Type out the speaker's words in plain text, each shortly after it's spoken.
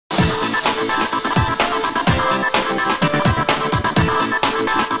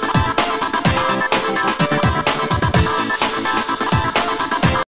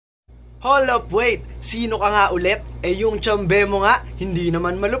Hold up, wait. Sino ka nga ulit? Yung tsambe mo nga, hindi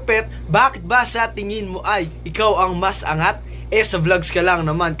naman malupit. Bakit ba sa tingin mo ay ikaw ang mas angat? Sa vlogs ka lang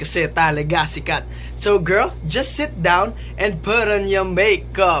naman kasi talaga sikat. So girl, just sit down and put on your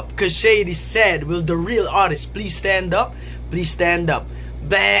makeup. Cause Shady said, will the real artist please stand up? Please stand up.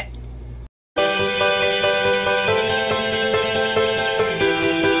 Bleh.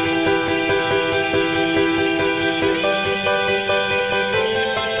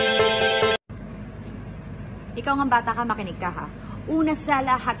 Ikaw nga bata ka, makinig ka ha. Una sa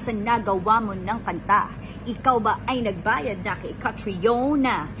lahat sa nagawa mo ng kanta, ikaw ba ay nagbayad na kay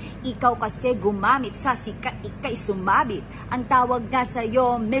Catriona? Ikaw kasi gumamit sa sikat, ikay sumabit. Ang tawag nga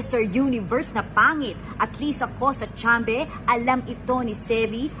sa'yo, Mr. Universe na pangit. At least ako sa tsambe, alam ito ni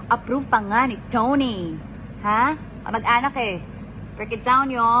Sevi, approve pa nga ni Tony. Ha? Mag-anak eh. Break it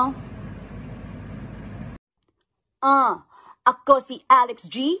down, y'all. Ako si Alex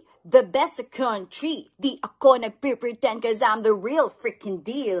G, the best sa country. Di ako nagpre-pretend cause I'm the real freaking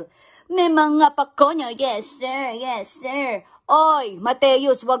deal. May mga pakonyo, yes sir, yes sir. Oy,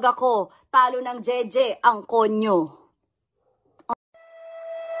 Matthaios, wag ako. Talo ng JJ ang konyo.